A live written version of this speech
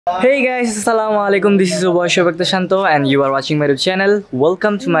Hey guys, Assalamualaikum. This is your boy Shoeb Akther Shanto and you are watching my YouTube channel.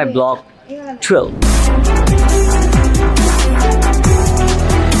 Welcome to my blog 12.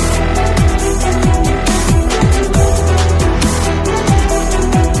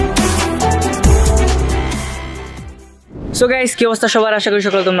 So guys, কি অবস্থা সবার? আশা করি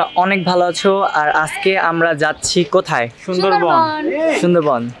সকলে তোমরা অনেক ভালো আছো। আর আজকে আমরা যাচ্ছি কোথায়?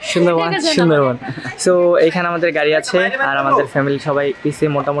 সুন্দরবন। সো এখানে আমাদের গাড়ি আছে আর আমাদের ফ্যামিলি সবাই পিছে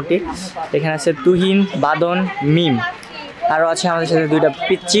মোটামুটি। এখানে আছে তুহিন, বাদন, মিম, আরও আছে আমাদের সাথে দুইটা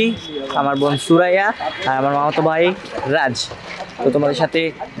পিচ্চি, আমার বোন সুরাইয়া আর আমার মামাতো ভাই রাজ। তো তোমাদের সাথে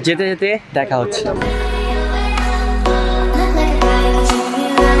যেতে যেতে দেখা হচ্ছে।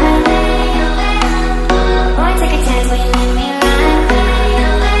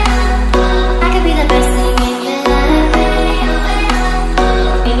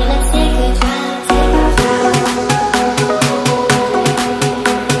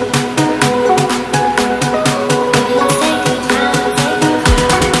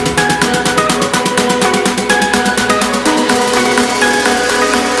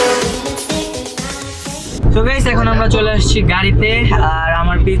 তো গাইস, এখন আমরা চলে আসছি গাড়িতে আর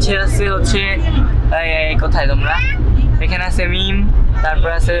আমার পিছে আছে হচ্ছে কোথায় তোমরা? এখানে আছে মিম, তারপর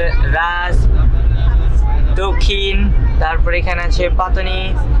আছে রাজ, দক্ষিণ, তারপর এখানে আছে পাতনি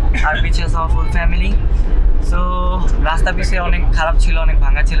আর পিছে আছে আমার ফুল ফ্যামিলি। সো রাস্তা পিছে অনেক খারাপ ছিল, অনেক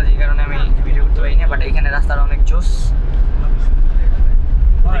ভাঙা ছিল, যে কারণে আমি ভিডিও করতে পারিনি। বাট এখানে রাস্তার অনেক জোস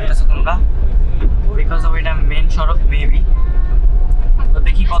দেখতেছো তোমরা, বিকজ অফ এটা মেন সড়ক মেবি। তো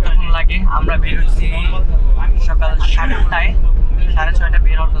দেখি কতক্ষণ লাগে। আমরা বের হচ্ছি সকাল 7টায়, 6:30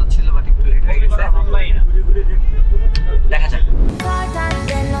 বের হওয়ার কথা ছিল, বাট একটু লেট হয়ে গেছে। দেখা যাক।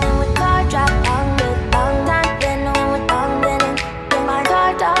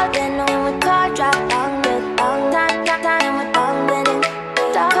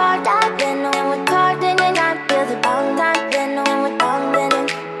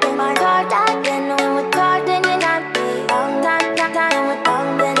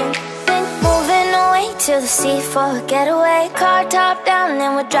 To the sea for a getaway, car top down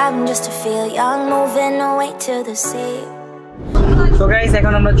and we're driving just to feel young, moving away to the sea. So guys,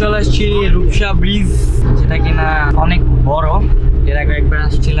 এখন আমরা চলে আসছি রূপসা ব্রিজ, যেটা কিনা অনেক বড়। এর আগে একবার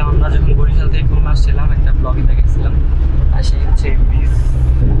আসছিলাম আমরা, যখন বরিশাল থেকে খুলনা আসছিলাম, একটা ব্লগে দেখেছিলাম। আর সেই হচ্ছে ব্রিজ,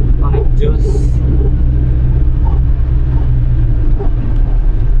 অনেক জোস।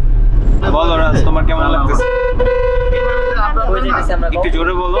 বলো রাজ, তোমার কেমন লাগতেছে? একটু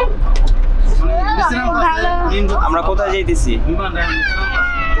জোরে বলো। আমরা কোথায় যাইতেছি?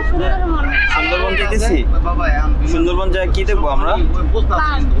 সুন্দরবন যাইতেছি। সুন্দরবন যায় কি দেখবো আমরা?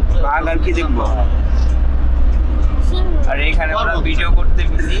 বাঘ আর কি দেখবো? আর এখানে আমরা ভিডিও করতে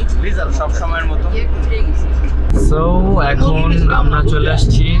বিজি সব সময়ের মতো। সো এখন আমরা চলে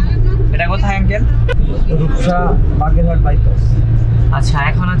আসছি, এটা কোথায় আঙ্কেল? রূপসা বাগেরহাট বাইপাস। আচ্ছা,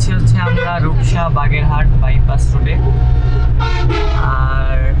 এখন হচ্ছে আমরা রূপসা বাগেরহাট বাইপাস রোডে।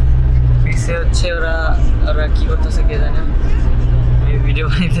 আর পিছে হচ্ছে ওরা কি করতেছে কে জানে, ভিডিও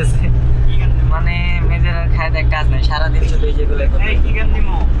বানাইতেছে। মানে মেয়েদের আর খায় দেয় কাজ নাই, সারাদিন চলে যেগুলো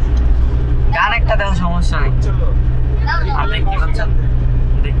গান একটা দেওয়া সমস্যা নেই। আর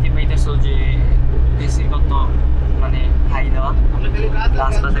দেখতে পাইতেছো যে বেশি কত মানে খাই দেওয়া।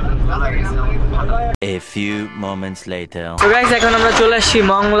 A few moments later. So guys, এখন আমরা চলে আসছি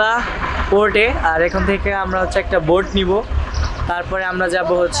মংলা পোর্টে। আর এখান থেকে আমরা হচ্ছে একটা বোট নিব, তারপরে আমরা যাব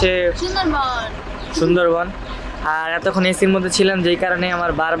হচ্ছে সুন্দরবন। আর এতক্ষণ এসির মধ্যে ছিলাম, যেই কারণে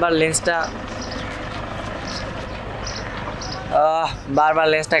আমার বারবার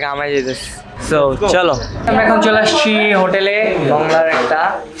লেন্সটা ঘামাই যেতেছে। সো চলো, আমরা এখন চলে আসছি হোটেলে মংলার একটা।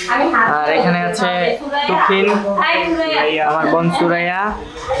 আর এখানে আছে তুফিন, আমার বোন সুরাইয়া,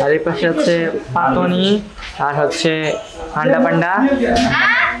 আর এই পাশে হচ্ছে পাতনি, আর হচ্ছে পান্ডা পান্ডা।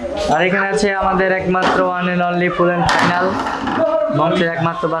 আর এখানে আছে আমাদের একমাত্র one and only full and final বংশের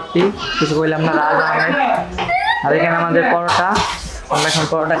একমাত্র বাতি, কিছু কইলাম না, রাজ আহমেদ। আর এখানে আমাদের পরোটা, আমরা এখন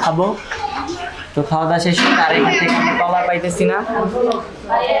পরোটা খাবো। তো খাওয়া দাওয়া শেষ। আর এখান থেকে আমরা টলার পাইতেছি না,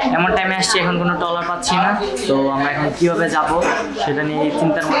 এমন টাইমে আসছি এখন কোনো টলার পাচ্ছি না। তো আমরা এখন কীভাবে যাব সেটা নিয়ে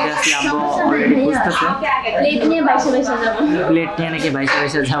চিন্তার মধ্যে আছি। আব্বু অলরেডি বুঝতেছে প্লেট নিয়ে নাকি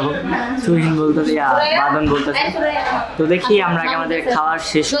বাইশে যাবো, সুহিন বলতেছে, বাদন বলতেছে। তো দেখি আমরা আগে আমাদের খাওয়ার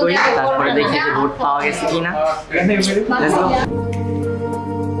শেষ করি, তারপরে দেখি যে ভোট পাওয়া গেছে কিনা। Let's go.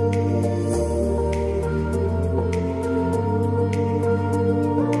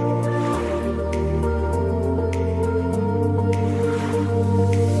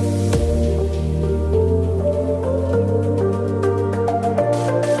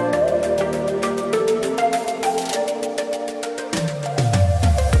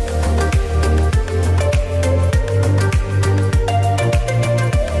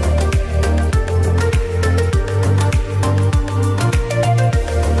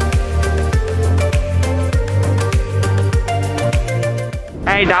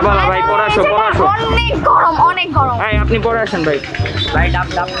 ভাই ডাবালা ভাই পরে আসো অনেক গরম অনেক গরম। ভাই আপনি পরে আসেন ভাই। ভাই ডাব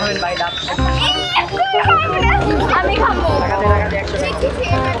খাবেন ভাই ডাব। আমি খাবো।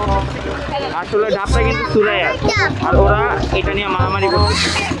 আসলে ডাবটা কিন্তু সুরাইয়া আর ওরা এটা নিয়ে মারামারি করছে।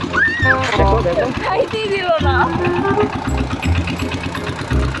 দেখো খাইতেই দিল না।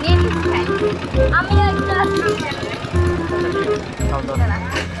 আমি একটা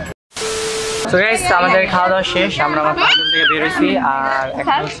তো গাইস আমাদের খাওয়া দাওয়া শেষ, আমরা মাত্র হোটেল থেকে বেরোছি আর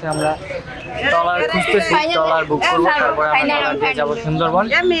এখন হচ্ছে আমরা ট্রলার খুঁজতেছি, ট্রলার বুক করবো, তারপরে আমরা ট্রলার দিয়ে যাবো সুন্দরবন।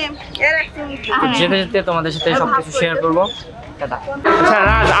 যেতে যেতে তোমাদের সাথে সবকিছু শেয়ার করবো। আচ্ছা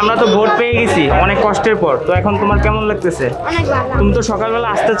রাজ, আমরা তো ভোট পেয়ে গেছি অনেক কষ্টের পর, তো এখন তোমার কেমন লাগতেছে? তুমি তো সকালবেলা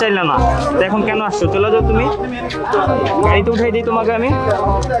আসতে চাইলে না, তো এখন কেন আসছো? চলে যাও তুমি, গাড়িতে উঠাই দিই তোমাকে আমি।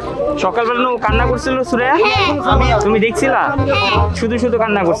 সকালবেলা ও কান্না করছিল সুরাইয়া, তুমি দেখছিলা? শুধু শুধু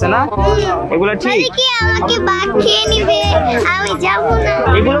কান্না করছে না? এগুলা ঠিক?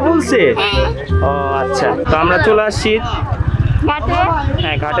 এগুলো বলছে? ও আচ্ছা, তো আমরা চলে আসছি।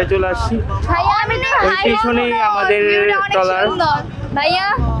 হ্যাঁ ঘাটে চলে আসছি। ওই পিছনেই আমাদের ট্রলার। ভাইয়া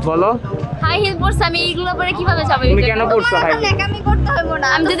বলো। হাই হিল পরছ, আমি এইগুলো পরে কিভাবে যাবো? তুমি কেন পরছো হাই হিল? আমি করতে হইব না।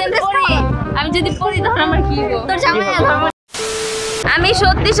 আমি যদি পরি তখন আমার কি হবে? তোর জামাই ধর্ম। আমি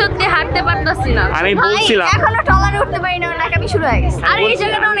সত্যি হাঁটতে পারতাছি না। আমি বলছিলাম এখনো ট্রলারে উঠতে পারি না, নাকামি শুরু হয়ে গেছে। আর এই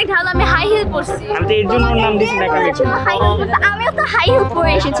জায়গাটা অনেক ঢাল, আমি হাই হিল পরছি। আমি তো এর জন্য নাম দিছি নাকামি। আমিও তো হাই হিল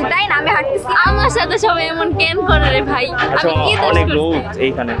পরে এসেছি, তাই না? আমি হাঁটতেছি। আমার সাথে সবাই এমন কেন করে রে ভাই? আমি কি দোষ অনেক করছি? রোদ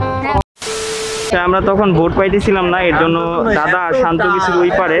এইখানে। আমরা তখন ভোট পাইতেছিলাম না, এর জন্য দাদা আর শান্ত কিছু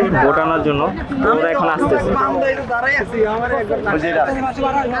ওই পারে ভোট আনার জন্য, ওরা এখন আসতেছে।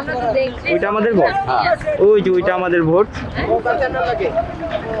 ওইটা আমাদের ভোট, ওই যে ওইটা আমাদের ভোট,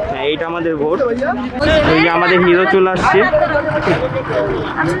 হ্যাঁ এইটা আমাদের ভোট। ওই যে আমাদের হিরো চলে আসছে।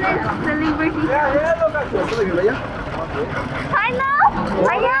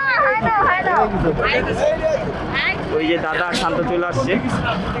 ওই যে দাদা আর শান্ত চলে আসছে।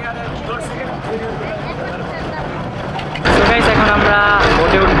 তো গাইস এখন আমরা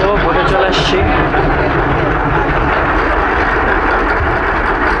বোটে উঠবো, বোটে চলে আসছি।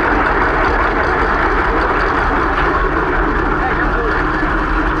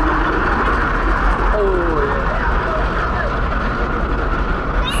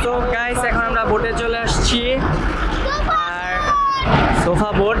 তো গাইস এখন আমরা বোটে চলে আসছি, আর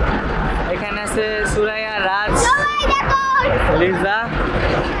সোফা বোট। এখানে আছে সুরাইয়া, রাজ, লিজা।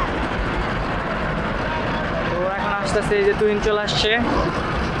 তো এখন আসতেছে, এই যে তুহিন চলে আসছে।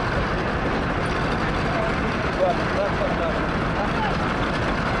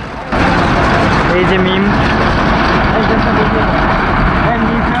 এই যে মিম।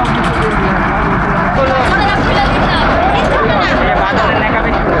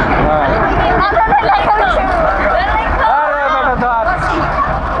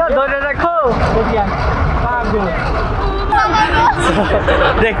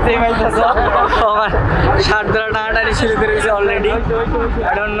 দেখতেই পাইতেছো আমার শার্ট ধরা টানাটানি শুরু করে দিয়েছে already.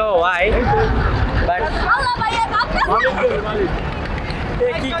 I don't know Y, but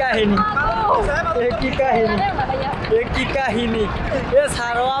কি কাহিনী, কি কাহিনী, এ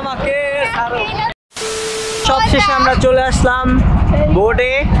ছাড়ো আমাকে, ছাড়ো। সবশেষে আমরা চলে আসলাম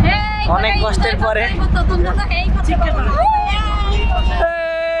বোর্ডে অনেক কষ্টের পরে।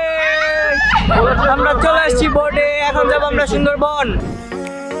 আমরা চলে আসছি বোর্ডে, এখন যাবো আমরা সুন্দরবন।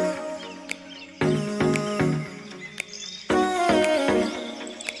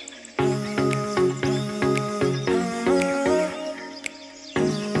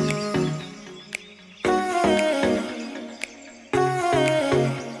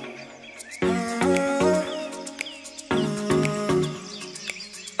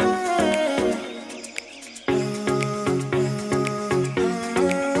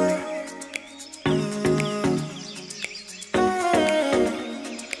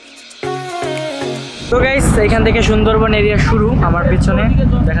 তো গাইস এখান থেকে সুন্দরবন এরিয়া শুরু, আমার পিছনে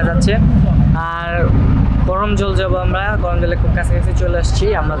দেখা যাচ্ছে। আর গরম জল যাবো আমরা, গরম জলে খুব কাছাকাছি চলে আসছি।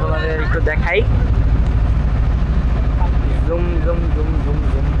 আমরা তোমাদের একটু দেখাই। Zoom zoom zoom zoom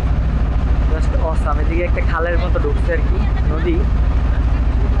zoom, just awesome. এদিকে একটা খালের মতো ঢুকছে আর কি, নদী।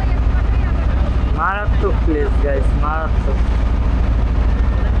 মারাত্মক প্লেস গাইস, মারাত্মক।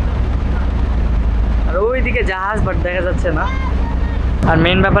 আর ওইদিকে জাহাজ, বাট দেখা যাচ্ছে না। আর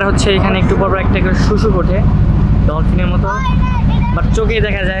মেন ব্যাপার হচ্ছে এখানে একটু পর একটা শুশুক ওঠে ডলফিনের মতো, বাট চোখে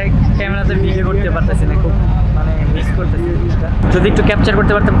দেখা যায়, ক্যামেরাতে ভিডিও করতে পারতেছি না, খুব মানে মিস করতেছি। যদি একটু ক্যাপচার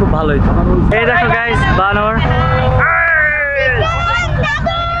করতে পারতাম খুব ভালো হতো। এই দেখো গাইস বানর,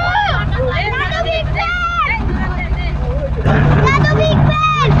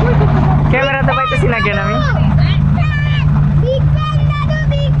 ক্যামেরাতে পাইতেছি না কেন আমি।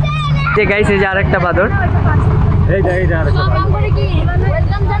 যে গাইস এই যে আরেকটা বাদর,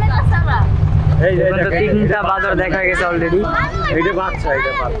 তিনটা বাদর দেখা গেছে অলরেডি।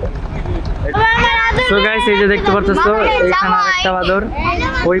 তো গাইস এই যে দেখতে পাচ্ছো এইখানে আরেকটা বাদর,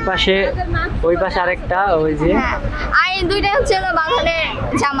 ওই পাশে আরেকটা, ওই যে দুইটা হচ্ছে বাঁধনের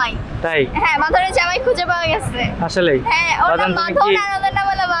জামাই। তাই? হ্যাঁ, বাঁধনের জামাই খুঁজে পাওয়া গেছে আসলেই? হ্যাঁ, ওর নাম বাঁধন আর ওদের নাম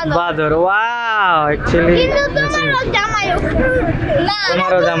হলো বাঁধন। বাদর, ওয়াও, অ্যাকচুয়ালি কিন্তু তোমারও জামাই না,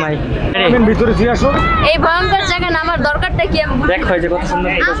 তোমারও জামাই। ভিতরে জি আসো। এই ভয়ঙ্কর জায়গায় নামার দরকারটা কি? আমি দেখো এই যে কত সুন্দর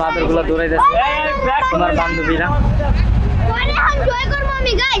সুন্দর বাদরগুলো দৌড়াই যাচ্ছে তোমার বান্ধবীরা। এখন জয় করব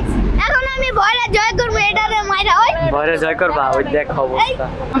আমি গাইস, এখন আমি ভয়রা জয় করব, এটারে মাইরা ওই ভয়রা জয় করবা, ওই দেখো অবস্থা।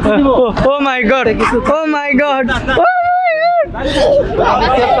 ও মাই গড, ও মাই গড,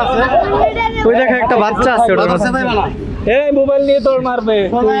 ওই দেখো একটা বাচ্চা আছে ওটার মধ্যে। এই মোবাইল নিয়ে তোর মারবে,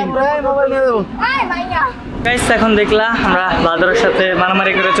 মোবাইল নিয়ে দেবো। গাইস এখন দেখলা আমরা বাদরের সাথে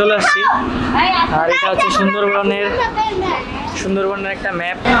মারামারি করে চলে আসছি। আর এটা হচ্ছে সুন্দরবনের একটা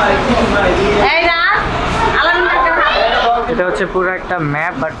ম্যাপ। এটা হচ্ছে পুরো একটা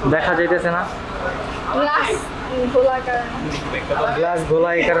ম্যাপ, বাট দেখা যাইতেছে না, গ্লাস গোলা,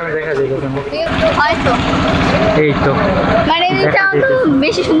 এই কারণে দেখা যাইতেছে না। এই তো মানে এটা তো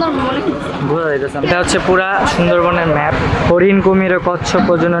বেশি সুন্দর মনে হচ্ছে, বোঝা যাইতেছে না। এটা হচ্ছে পুরা সুন্দরবনের ম্যাপ। হরিণ, কুমির ও কচ্ছপ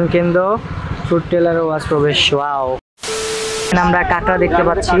প্রজনন কেন্দ্র, ফ্রুট টেলার ও ওয়াজ প্রবেশ। ওয়াও, আমরা কাঁকড়া দেখতে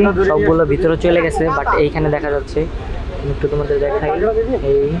পাচ্ছি, সবগুলো ভিতরে চলে গেছে, বাট এইখানে দেখা যাচ্ছে। একটু তোমাদের দেখাই,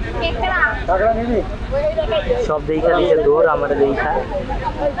 এই সব দেখা দিচ্ছে দৌড়, আমার দেখা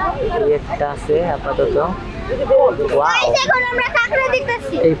এই একটা আছে আপাতত। ওয়াও,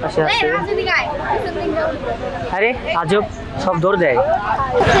 এই পাশে আছে। আরে আজব, সব দৌড় দেয়।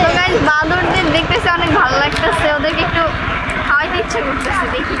 বাঁদরদের দেখতেছে অনেক ভালো লাগতেছে, ওদেরকে একটু খাওয়াইতে ইচ্ছা করতেছে,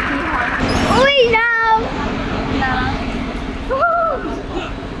 দেখি কি হয়। ওই নাও না,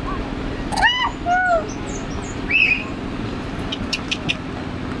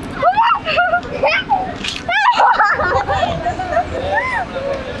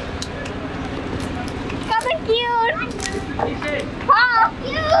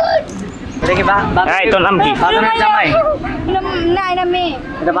 দেখি এই তোর নাম কি? বাদনের জামাই না, এটা মেয়ে।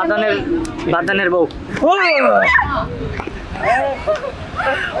 এটা বাদনের বউ।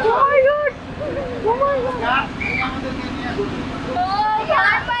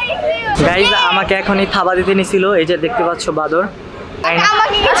 গাইজ আমাকে এখনই থাবা দিতে নিছিল, এই যে দেখতে পাচ্ছ বাদর।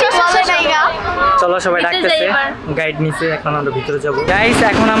 চলো সবাই ডাকতেছে, গাইড নিচে, এখন আমরা ভিতরে যাবো। গাইজ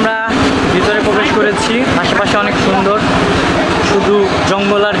এখন আমরা ভিতরে প্রবেশ করেছি, আশেপাশে অনেক সুন্দর, শুধু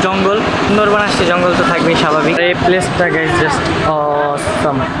জঙ্গল আর জঙ্গল। সুন্দরবন আসছে, জঙ্গল তো থাকবেই স্বাভাবিক। এই প্লেসটা গাইজ জাস্ট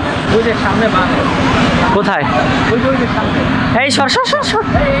অসাম। ওই যে সামনে বানর, কোথায়? এই সর,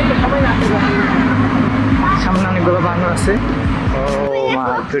 সামনে অনেকগুলো বানর আছে। ও মাই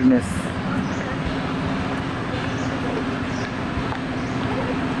গুডনেস।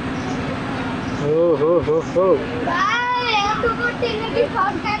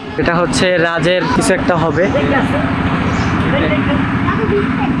 এটা হচ্ছে রাজের কিছু একটা হবে।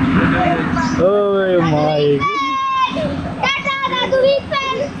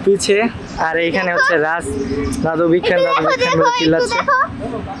 পিছে আর এইখানে হচ্ছে দাদু বিখ্যান বলে চিল্লাচ্ছে।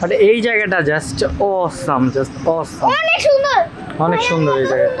 বাট এই জায়গাটা জাস্ট অসাম, জাস্ট অসাম, অনেক সুন্দর এই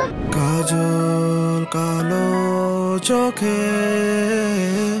জায়গাটা। কাজল কালো চোখে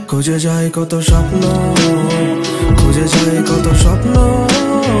খুঁজে যায় কত স্বপ্ন, খুঁজে যায় কত স্বপ্ন,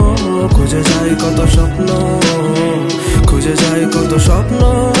 খুঁজে যায় কত স্বপ্ন, খুঁজে যায় কত স্বপ্ন।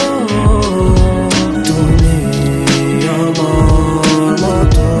 তুমি আমার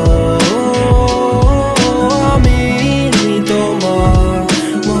মতো, আমি তোমার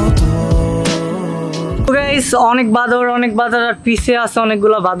মতো। গাইস অনেক বাদর আর পিছে আছে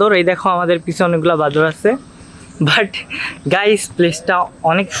অনেকগুলো বাদর। এই দেখো আমাদের পিছে অনেকগুলো বাদর আছে। বাট গাইস প্লেসটা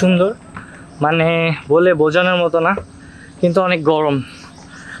অনেক সুন্দর, মানে বলে বোঝানোর মতো না, কিন্তু অনেক গরম,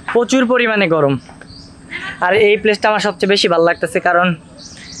 প্রচুর পরিমাণে গরম। আর এই প্লেসটা আমার সবচেয়ে বেশি ভালো লাগতেছে, কারণ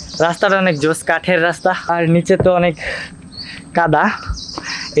রাস্তাটা অনেক জোস, কাঠের রাস্তা, আর নিচে তো অনেক কাদা।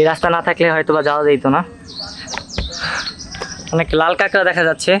 এই রাস্তা না থাকলে হয়তো বা যাওয়া যেত না। অনেক লাল কাঁকড়া দেখা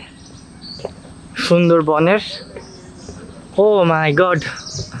যাচ্ছে সুন্দরবনের। ও মাই গড,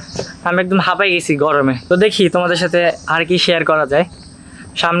 আমি একদম হাঁপাই গেছি গরমে। তো দেখি তোমাদের সাথে আর কি শেয়ার করা যায়,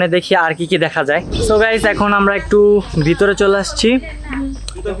 সামনে দেখি আর কি দেখা যায়। সো গাইস এখন আমরা একটু ভিতরে চলে আসছি।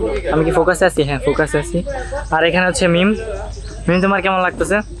 আমি কি ফোকাসে আছি? হ্যাঁ ফোকাসে আছি। আর এখানে হচ্ছে মিম। তোমার কেমন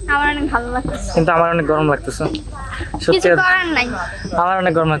লাগতেছে? আমার অনেক ভালো লাগতেছে, কিন্তু আমার অনেক গরম লাগতেছে, সত্যি আমার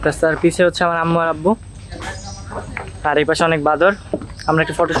অনেক গরম লাগতেছে। আর পিছে হচ্ছে আমার আম্মু আর আব্বু, আর এই পাশে অনেক বাদর। আমরা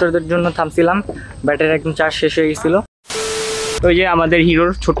একটু ফটোশুটের জন্য থামছিলাম, ব্যাটারি একদম চার্জ শেষ হয়ে গেছিল। ওই যে আমাদের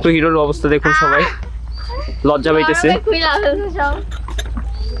হিরোর ছোট্ট হিরোর অবস্থা দেখুন সবাই, লজ্জা পাইতেছে,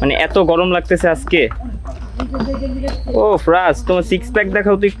 মানে এত গরম লাগতেছে আজকে। ও ফ্রাস, তোমার সিক্স প্যাক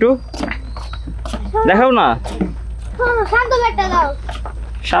দেখাও তো একটু, দেখাও না।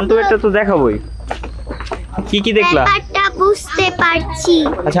 শান্ত ব্যাগটা তো দেখাবোই। কি কি দেখলাম বুঝতে পারছি।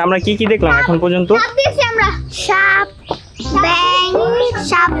 আচ্ছা আমরা কি কি দেখলাম এখন পর্যন্ত? আমরা সাপ,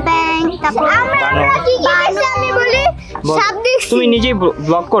 ব্যাং, তারপর আমরা কি কি দেখছি আমি বলি? সাপ দেখছি। তুমি নিজেই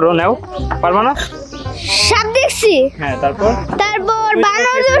ব্লগ করো, নাও, পারবা না? সাপ দেখছি। হ্যাঁ, তারপর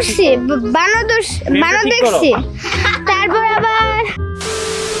বানর ধরছি, বানর দেখছি। তারপর আবার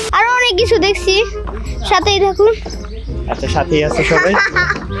আরো অনেক কিছু দেখছি। সাথেই থাকুন। আচ্ছা, সাথেই আছে সবাই,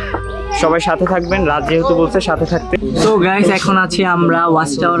 সবাই সাথে থাকবেন, রাত যেহেতু বলছে সাথে থাকতে। তো গাইস, এখন আছি আমরা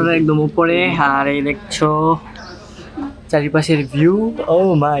ওয়াচ টাওয়ারের একদম উপরে, আর এই দেখছো চারিপাশের view. O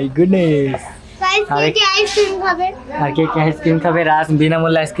my goodness. R K ice cream খাবে? রাজ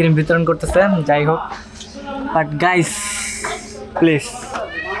বিনামূল্যে আইসক্রিম বিতরণ করতেছে। যাই হোক, but guys please,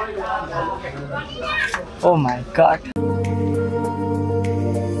 O my god.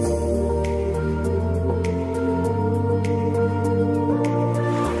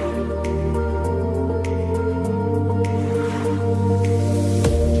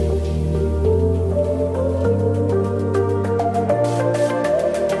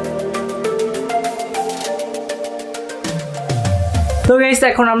 তো গাইস,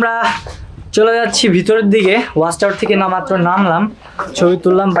 এখন আমরা চলে যাচ্ছি ভিতরের দিকে। ওয়াচ টাওয়ার থেকে মাত্র নামলাম, ছবি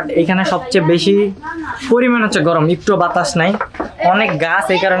তুললাম, বাট এখানে সবচেয়ে বেশি পরিমাণ হচ্ছে গরম, একটু বাতাস নাই, অনেক গাছ,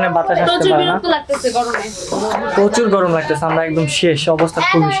 এই কারণে বাতাস আসতে পারে না, প্রচুর গরম লাগতেছে। আমরা একদম শেষ অবস্থা,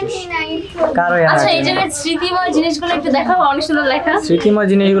 খুবই শেষ। আচ্ছা, এই জায়গায় স্মৃতিময় জিনিসগুলো একটু দেখাও, অনেক সুন্দর লেখা। স্মৃতিময়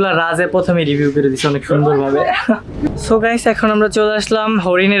জিনিসগুলো রাজে প্রথমে রিভিউ করে দিচ্ছে অনেক সুন্দরভাবে। সো গাইস, এখন আমরা চলে আসলাম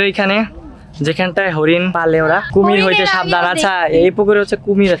হরিণের এইখানে, যেখানটায় হরিণ পালে ওরা। কুমির হইতে সাবধান। আচ্ছা, এই পুকুরে হচ্ছে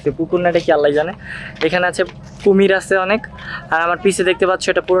কুমির আছে, পুকুর না এটা কি আল্লাহ জানে। এখানে আছে কুমির আছে অনেক, আর আমার পিছে দেখতে পাচ্ছ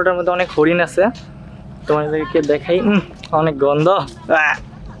এটা পুরোটার মধ্যে অনেক হরিণ আছে। তোমাদেরকে দেখাই, অনেক গন্ধ।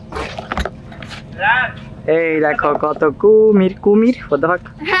 এই দেখো কত কুমির, কুমির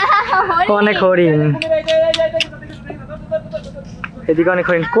অনেক হরিণ, এদিকে অনেক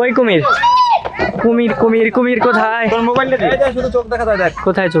হরিণ। কই কুমির? কুমির কুমির কুমির কোথায়? তোর মোবাইলে শুধু চোখ দেখা যায়, দেখ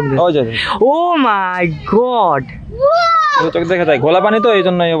কোথায় চোখ দেখ। ও মাই গড, চোখ দেখা যায়, ঘোলা পানি তো এই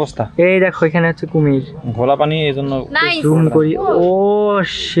জন্য এই অবস্থা। এই দেখো এখানে হচ্ছে কুমির, ঘোলা পানি এই জন্য জুম করি। ও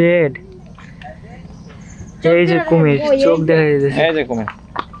শিট, এই যে কুমির, চোখ দেখা যাচ্ছে, এই যে কুমির,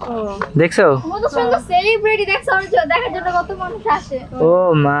 দেখছো? কত সুন্দর সেলিব্রিটি দেখছো, দেখার জন্য কত মানুষ আসে। ও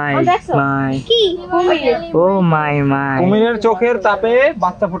মাই মাই, কি কুমির? ও মাই মাই, কুমিরের চোখের তাপে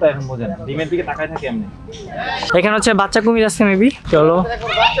বাচ্চা ফোটায়, এখন বোঝেন, ডিমের দিকে তাকায় থাকে এমনি। এখানে হচ্ছে বাচ্চা কুমির আছে মেবি। চলো,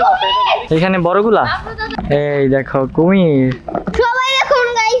 এখানে বড়গুলা। এই দেখো কুমির, সবাই দেখুন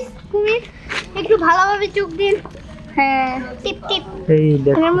গাইস, কুমির একটু ভালোভাবে চোখ দিন। হ্যাঁ, টিপ টিপ। এই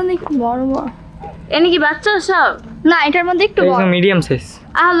দেখো, এর মধ্যে একটু বড় বড়, এনে কি বাচ্চা সব? না, এটার মধ্যে একটু বড়, মিডিয়াম সাইজ।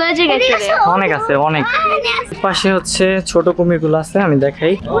 লয়ে যে গেছে অনেক আছে, অনেক। পাশে হচ্ছে ছোট কুমিরগুলো আছে, আমি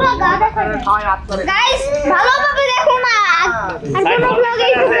দেখাই। গাইস ভালোভাবে দেখো না, আর কোন ব্লগে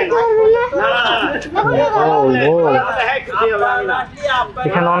ও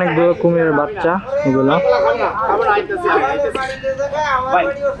এখানে অনেকগুলো কুমিরের বাচ্চা, এগুলো।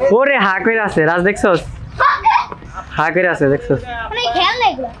 ওরে হা করে আছে, রাজ দেখছস? হা করে আছে, দেখছস? মানে খেলনা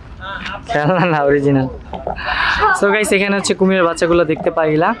এগুলো, খেলনা না, অরিজিনাল। সো গাইস, এখানে হচ্ছে কুমিরের বাচ্চাগুলো দেখতে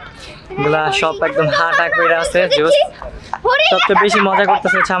পাইলা, এগুলা সব একদম হাঁটা করে আছে। জোস। সবচেয়ে বেশি মজা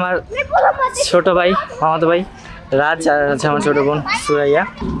করতেছে হচ্ছে আমার ছোট ভাই, মামাতো ভাই রাজ, আর হচ্ছে আমার ছোট বোন সুরাইয়া।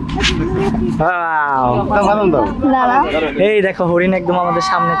 এই দেখো হরিণ একদম আমাদের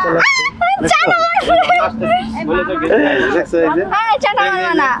সামনে চলে আসছে।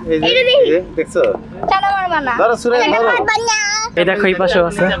 এই দেখো এই পাশেও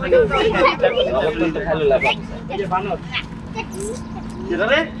আছে।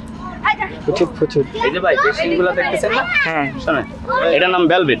 হ্যাঁ, এটার নাম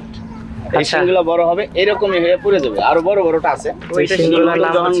ভেলভেট। এই শিংগুলো বড় হবে, এরকমই হয়ে পড়ে যাবে। আরো বড় বড়টা আছে, ওই শিংগুলোর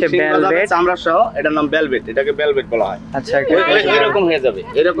নাম হচ্ছে ভেলভেট, চামড়া সহ, এটার নাম ভেলভেট, এটাকে ভেলভেট বলা হয়। আচ্ছা, এরকম হয়ে যাবে,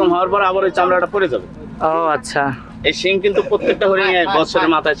 এরকম হওয়ার পর আবার ওই চামড়াটা পড়ে যাবে। ও আচ্ছা, এই শিং কিন্তু প্রত্যেকটা হরিণের বছরের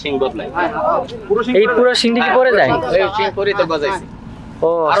মাথায় শিং বদলায়। এই পুরো শিংটা কি পড়ে যায়? এই শিং পরে তো গজাইছে। ও,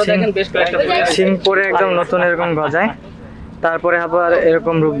 আরো দেখেন বেশ কয়েকটা শিং পরে একদম নতুন এরকম গজায়, তারপরে আবার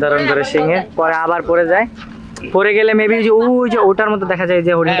এরকম রূপ ধারণ করে শিংয়ের, পরে আবার পড়ে যায়। পরে গেলে মেবি যে ওই যে ওটার মতো দেখা যায়,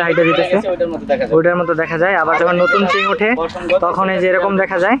 যে হরিণটা হাইটা দিতেছে ওটার মতো দেখা যায়। আবার যখন নতুন শিং ওঠে তখন এই যে এরকম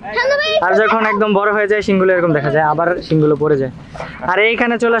দেখা যায়, আর যখন একদম বড় হয়ে যায় শিংগুলো এরকম দেখা যায়, আবার শিংগুলো পড়ে যায়। আর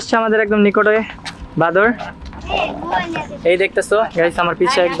এইখানে চলে আসছে আমাদের একদম নিকটে বাদর। এই দেখতেছো গাইস আমার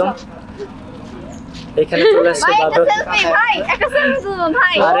পিছে একদম এখানে চলে আসছে বাদর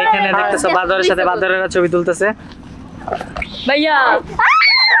আর এখানে দেখতেছো বাদরের সাথে বাদরেরা ছবি তুলতেছে ভাইয়া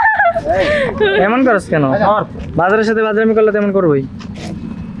এমন করছ কেন বাদরের সাথে বাদরামি করলে তেমন করবই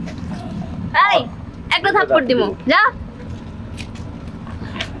এই একটা থাপ্পড় দিমু যা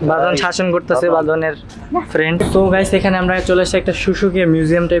বাদন শাসন করতেছে বাদনের ফ্রেন্ড তো গাইস এখানে আমরা চলে এসেছি একটা সুসুকের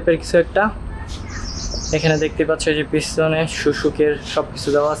মিউজিয়াম টাইপের কিছু একটা এখানে দেখতে পাচ্ছ যে পিছনে সুসুকের সবকিছু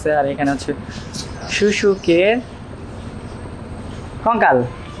দেওয়া আছে আর এখানে আছে সুসুকের কঙ্কাল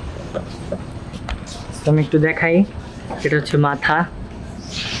আমি একটু দেখাই এটা হচ্ছে মাথা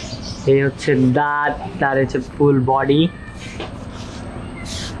এই হচ্ছে দাঁত তার হচ্ছে ফুল বডি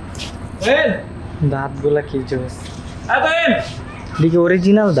দাঁতগুলা কি জোস দিকে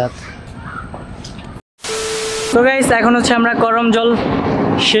অরিজিনাল দাঁত তো গাইস এখন হচ্ছে আমরা গরম জল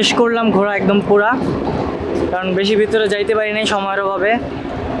শেষ করলাম ঘোরা একদম পুরা কারণ বেশি ভিতরে যাইতে পারি নাই সময়ের অভাবে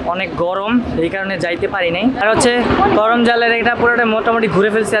অনেক গরম এই কারণে যাইতে পারি নাই আর হচ্ছে গরম জলের এটা পুরোটা মোটামুটি ঘুরে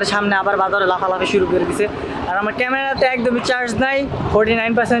ফেলছে আর সামনে আবার বাদরে লাফালাফি শুরু করে দিছে আর আমার ক্যামেরাতে একদমই চার্জ নাই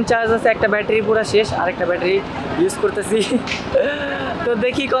 49% চার্জ আছে একটা ব্যাটারি পুরো শেষ আর একটা ব্যাটারি ইউজ করতেছি তো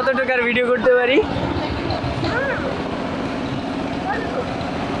দেখি কতটুকু আর ভিডিও করতে পারি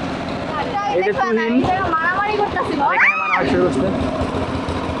এটা তুহিন মারামারি করতেছিল এখানে মারামারি শুরু করছে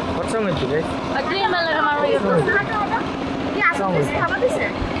What's wrong with you guys? তুই মেলাটা মারবি কি আসছে খাবার দিছে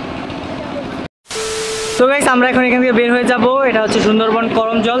তো গাইস আমরা এখন এখান থেকে বের হয়ে যাব এটা হচ্ছে সুন্দরবন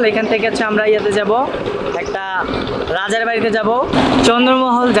করমজল এখান থেকে হচ্ছে আমরা ইয়াতে যাব একটা রাজার বাড়িতে যাব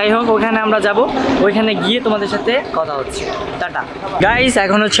চন্দ্রমহল যাই হোক ওখানে আমরা যাব ওইখানে গিয়ে তোমাদের সাথে কথা হচ্ছে টাটা গাইস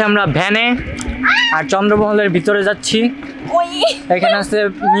এখন হচ্ছে আমরা ভ্যানে আর চন্দ্রমহলের ভিতরে যাচ্ছি এখানে আছে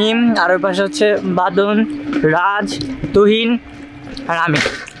মিম আর ওই পাশে হচ্ছে বাদন রাজ তুহিন আর আমি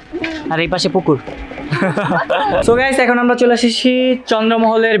আর এই পাশে পুকুর সো গাইস এখন আমরা চলে এসেছি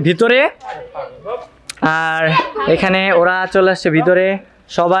চন্দ্রমহলের ভিতরে আর এখানে ওরা চলে আসছে ভিতরে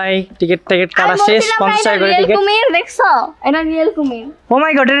সবাই টিকিট কাটা শেষ 50 টাকা করে টিকিট কুমির দেখছো এটা রিয়েল কুমির ও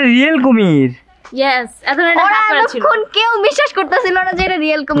মাই গড এটা রিয়েল কুমির ইয়েস এখন এটা হ্যাক করা ছিল কোন কেউ বিশ্বাস করতেছিল না যে এটা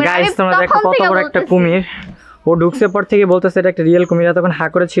রিয়েল কুমির গাইস তোমরা দেখো কত বড় একটা কুমির ও ঢুকছে পর থেকে বলতেছে এটা একটা রিয়েল কুমির তখন হা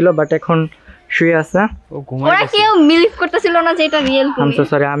করে ছিল বাট এখন শুয়ে আছে ও ঘুমায় ওরা কেউ বিলিভ করতেছিল না যে এটা রিয়েল আই এম কুমির সো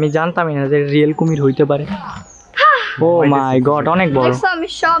সরি আমি জানতামই না যে রিয়েল কুমির হইতে পারে ও মাই গড অনেক বড় দেখছো আমি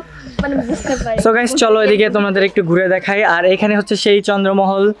সব মানে বুঝতে পারি সো গাইস চলো এদিকে তোমাদের একটু ঘুরে দেখাই আর এখানে হচ্ছে সেই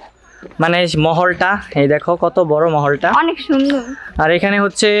চন্দ্রমহল মানে মহলটা এই দেখো কত বড় মহলটা অনেক সুন্দর আর এখানে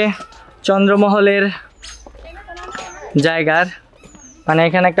হচ্ছে চন্দ্রমহলের জায়গার মানে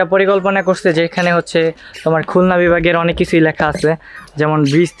এখানে একটা পরিকল্পনা করছে যেখানে হচ্ছে তোমার খুলনা বিভাগের অনেক কিছুই লেখা আছে যেমন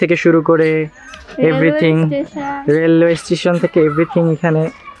ব্রিজ থেকে শুরু করে এভরিথিং রেলওয়ে স্টেশন থেকে এভরিথিং এখানে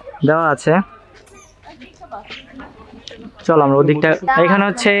দেওয়া আছে চলো আমরা ওদিকটা এখানে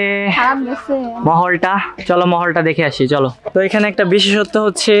হচ্ছে মহলটা চলো মহলটা দেখে আসি চলো তো এখানে একটা বিশেষত্ব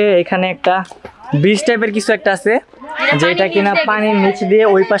হচ্ছে এখানে একটা ব্রিজ টাইপের কিছু একটা আছে যেটা কিনা পানির নিচ দিয়ে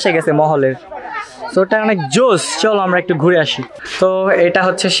ওই পাশে গেছে মহলের তো ওটা অনেক জোস চলো আমরা একটু ঘুরে আসি তো এটা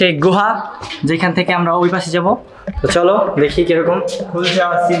হচ্ছে সেই গুহা যেখান থেকে আমরা ওই পাশে যাব তো চলো দেখি কিরকম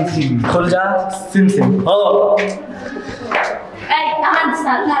খুলজা সিমসিম এই আমার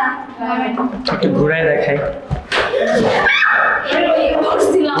সালা একটু ঘুরে দেখাই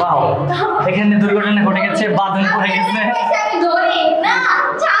ওয়াও এখানে দুর্ঘটনা ঘটে গেছে বাদল পড়ে গেছে আমি ধরি না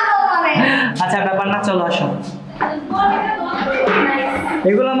ছাড়ো মানে আচ্ছা ব্যাপার না চলো আসো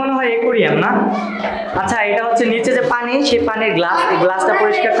এগুলো মনে হয় অ্যাকোয়ারিয়াম না আচ্ছা এটা হচ্ছে নিচে যে পানি সেই পানির গ্লাস এই গ্লাসটা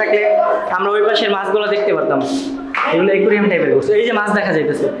পরিষ্কার থাকলে আমরা ওই পাশের মাছগুলো দেখতে পারতাম এগুলো অ্যাকোয়ারিয়াম টাইপের করছে এই যে মাছ দেখা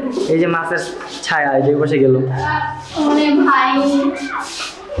যাইতেছে এই যে মাছের ছায়া এই যে ওই পাশে গেল ওরে ভাই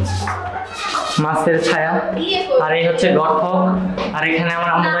মাছের ছায়া আর এই হচ্ছে গর্ত আর এখানে আমার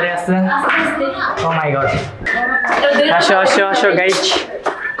আম্মু দাঁড়িয়ে আছে ও মাই গড আসো আসো আসো গাইস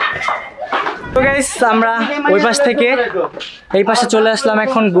তো গাইস আমরা ওই পাশ থেকে এই পাশে চলে আসলাম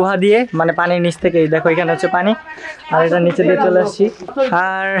এখন গুহা দিয়ে মানে পানির নিচ থেকে এই দেখো এখানে হচ্ছে পানি আর এটা নিচে দিয়ে চলে আসছি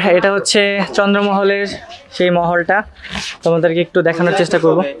আর এটা হচ্ছে চন্দ্রমহলের সেই মহলটা তোমাদেরকে একটু দেখানোর চেষ্টা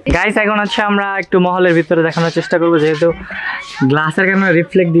করব গাইস এখন হচ্ছে আমরা একটু মহলের ভিতরে দেখানোর চেষ্টা করব যেহেতু গ্লাসের কারণে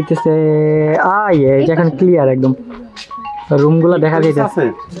রিফ্লেক্ট দিতেছে এটা এখন ক্লিয়ার একদম রুমগুলো দেখা যাইতেছে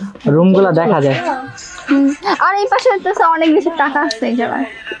রুমগুলো দেখা যায় আর এই পাশে তো অনেক বেশি টাকা আছে এই জায়গায়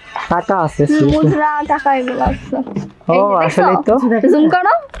টাকা আছে মুদ্রা টাকা এগুলো আছে ও আসলেই তো জুম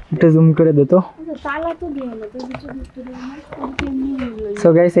করো একটু জুম করে দে তো সো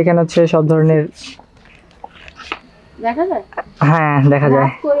গাইস এখানে হচ্ছে সব ধরনের দেখা যায়? হ্যাঁ দেখা যায়।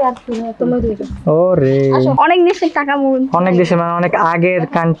 ওরে অনেক দেশের টাকা অনেক দেশে মানে অনেক আগের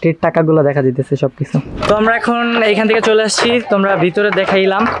কান্ট্রির টাকাগুলো দেখা দিতেছে সবকিছু। তো আমরা এখন এইখান থেকে চলে আসছি, তোমরা ভিতরে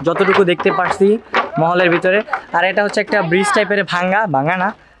দেখাইলাম যতটুকু দেখতে পারছি মহলের ভিতরে। আর এটা হচ্ছে একটা ব্রিজ টাইপের, ভাঙা না,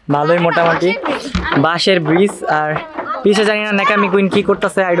 ভালোই মোটামুটি বাঁশের ব্রিজ। আর পিছে জানি না নেকামি কুইন কি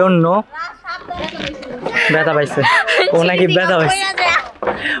করতেছে, আই ডোন্ট নো। ব্যথা পাইছে ও, নাকি ব্যথা পাইছে,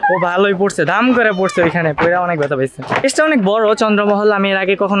 ও ভালোই পড়ছে, দাম করে পড়ছে ওইখানে, পড়ে অনেক ব্যথা পাইছে। প্লেসটা অনেক বড় চন্দ্রমহল, আমি এর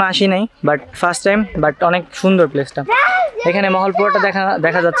আগে কখনো আসি নাই, বাট ফার্স্ট টাইম, বাট অনেক সুন্দর প্লেসটা। এখানে মহল পুরোটা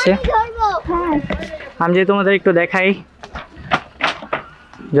দেখা যাচ্ছে। আমি যদি তোমাদের একটু দেখাই,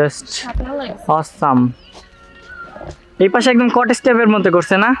 জাস্ট অসাম। এই পাশে একদম কটেজ টাইপের মধ্যে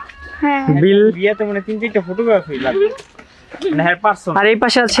করছে না, বিল বিয়েতে মানে 3-4টা ফটোগ্রাফি লাগবে। আর এই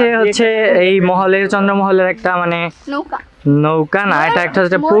পাশে আছে হচ্ছে এই মহলের, চন্দ্রমহলের একটা মানে নৌকা না, এটা একটা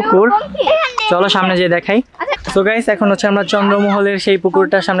হচ্ছে পুকুর। চলো সামনে যেয়ে দেখাই। সো গাইস, এখন হচ্ছে আমরা চন্দ্রমহলের সেই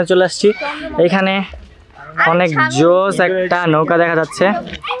পুকুরটার সামনে চলে আসছি। এখানে অনেক জোস একটা নৌকা দেখা যাচ্ছে।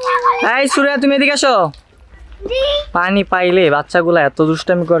 এই সুরিয়া, তুমি এদিকে আসো। পানি পাইলে বাচ্চাগুলা এত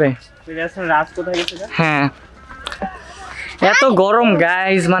দুষ্টামি করে। হ্যাঁ, এত গরম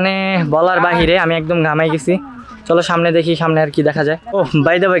গাইস, মানে বলার বাহিরে, আমি একদম ঘামাই গেছি। চলো সামনে দেখি, সামনে আর কি দেখা যায়। ও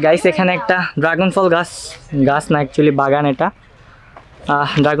বাই দ্য ওয়ে গাইস, এখানে একটা ড্রাগন ফল গাছ না, অ্যাকচুয়ালি বাগান। এটা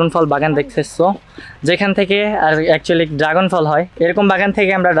ড্রাগন ফল বাগান দেখতেছো, যেখান থেকে আর অ্যাকচুয়ালি ড্রাগন ফল হয়, এরকম বাগান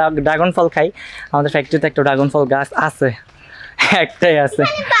থেকে আমরা ড্রাগন ফল খাই। আমাদের ফ্যাক্টরিতে একটা ড্রাগন ফল গাছ আছে, একটাই আছে,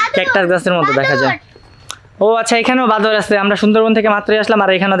 ক্যাকটাস গাছের মতো দেখা যায়। ও আচ্ছা, এখানেও বাদর আছে। আমরা সুন্দরবন থেকে মাত্রই আসলাম, আর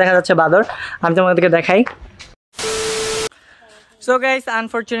এখানেও দেখা যাচ্ছে বাদর। আমি তোমাদেরকে দেখাই। সো গাইস,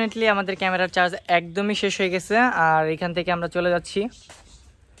 আনফরচুনেটলি আমাদের ক্যামেরার চার্জ একদমই শেষ হয়ে গেছে, আর এখান থেকে আমরা চলে যাচ্ছি।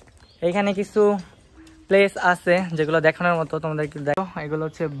 এখানে কিছু প্লেস আছে যেগুলো দেখানোর মতো, তোমাদেরকে দেখো। এগুলো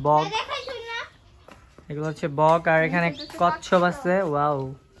হচ্ছে বক, আর এখানে কচ্ছপ আছে। ওয়াও,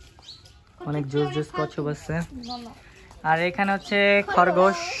 অনেক জোস কচ্ছপ আছে। আর এখানে হচ্ছে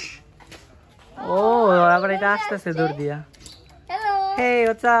খরগোশ। ও আবার এটা আসতেছে দূর দিয়া। হেই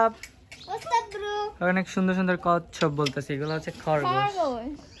হোয়াটস আপ। অনেক সুন্দর সুন্দর কচ্ছপ বলতেছি, এগুলো হচ্ছে খরগোশ।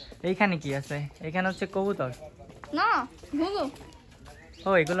 এইখানে কি আছে? এখানে হচ্ছে কবুতর না, ঘুঘু। ও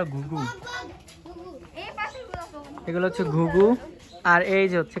এগুলো ঘুঘু, এগুলো হচ্ছে ঘুঘু। আর এই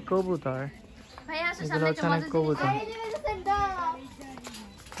যে হচ্ছে কবুতর, এগুলো হচ্ছে অনেক কবুতর।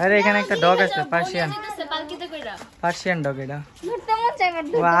 আরে এখানে একটা ডগ আছে, পার্সিয়ান ডগ। এটা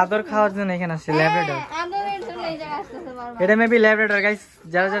ও আদর খাওয়ার জন্য এখানে আসছে, ল্যাব্রাডর। এটা মেবি ল্যাব্রাডর গাইস,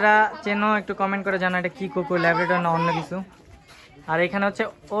 যারা যারা চেনো একটু কমেন্ট করে জানো এটা কি কুকুর, ল্যাব্রাডর না অন্য কিছু। আর এখানে হচ্ছে,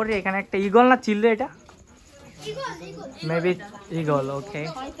 ওরে এখানে একটা ঈগল না চিল্লে, এটা মেবি ঈগল, ওকে।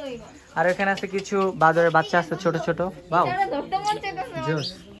 আর এখানে আছে কিছু বাদরের বাচ্চা আছে, ছোট ছোট। ওয়াও,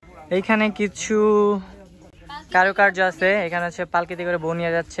 এইখানে কিছু কারুকার্য আছে। এখানে হচ্ছে পালকিতে করে বউ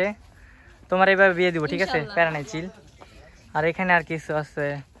নিয়ে যাচ্ছে, তোমার এভাবে বিয়ে দিব, ঠিক আছে, প্যারা নাই, চিল। আর এখানে আর কিছু আছে,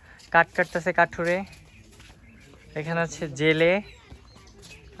 কাঠ কাটতেছে কাঠুরে। এখানে হচ্ছে জেলে,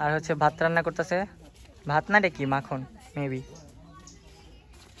 আর হচ্ছে ভাত রান্না করতেছে। ভাত না, কি মাখন মেবি,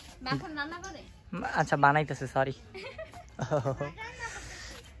 আচ্ছা বানাইতেছে, সরি।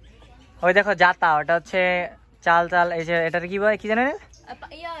 ওই দেখো জাতা, ওটা হচ্ছে চাল। এই যে এটার কি বলে, কি জানেন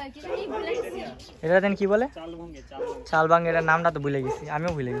এটা দেন কি বলে, চালবাং। এটার নামটা তো ভুলে গেছি,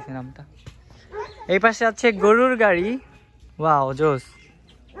 আমিও ভুলে গেছি নামটা। এই পাশে আছে গরুর গাড়ি। ওয়াও জোস।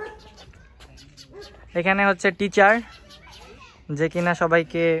 এখানে হচ্ছে টিচার, যে কিনা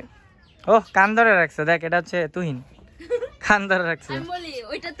সবাইকে কান ধরে রাখছে। দেখ, এটা হচ্ছে তুহিন, কান ধরে রাখছে। আমি বলি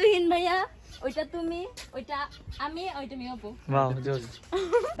ওইটা তুহিন ভাইয়া, ওইটা তুমি, ওইটা আমি, ওইটা মিয়াপু। ওয়াও জোস।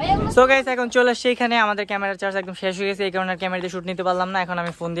 সো গাইস, এখন চলে আসছে এখানে। আমাদের ক্যামেরার চার্জ একদম শেষ হয়ে গেছে, এই কারণে ক্যামেরা দিয়ে শুট নিতে পারলাম না। এখন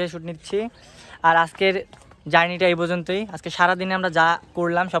আমি ফোন দিয়ে শুট নিচ্ছি। আর আজকের জার্নিটা এই পর্যন্তই। আজকে সারাদিনে আমরা যা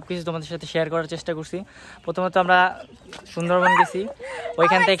করলাম সবকিছু তোমাদের সাথে শেয়ার করার চেষ্টা করছি। প্রথমত আমরা সুন্দরবন গেছি,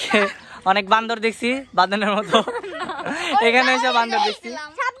 ওইখান থেকে অনেক বান্দর দেখছি, বান্দরের মতো। এখানে এসে বান্দর দেখছি,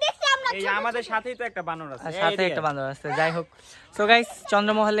 আমাদের সাথেই তো একটা বানর আছে, সাথে একটা বান্দর আছে। যাই হোক, সো গাইস,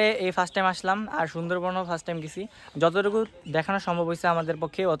 চন্দ্রমহলে এই ফার্স্ট টাইম আসলাম, আর সুন্দরবনও ফার্স্ট টাইম গেছি। যতটুকু দেখানো সম্ভব হয়েছে আমাদের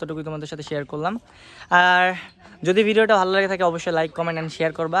পক্ষে, অতটুকুই তোমাদের সাথে শেয়ার করলাম। আর যদি ভিডিওটা ভালো লাগে থাকে, অবশ্যই লাইক, কমেন্ট অ্যান্ড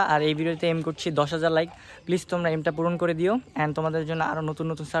শেয়ার করবা। আর এই ভিডিওতে এম করছি 10,000 লাইক। প্লিজ তোমরা এমটা পূরণ করে দিও, অ্যান্ড তোমাদের জন্য আরও নতুন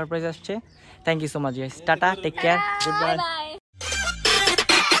নতুন সারপ্রাইজ আসছে। Thank you so much guys, tata, take care, good bye.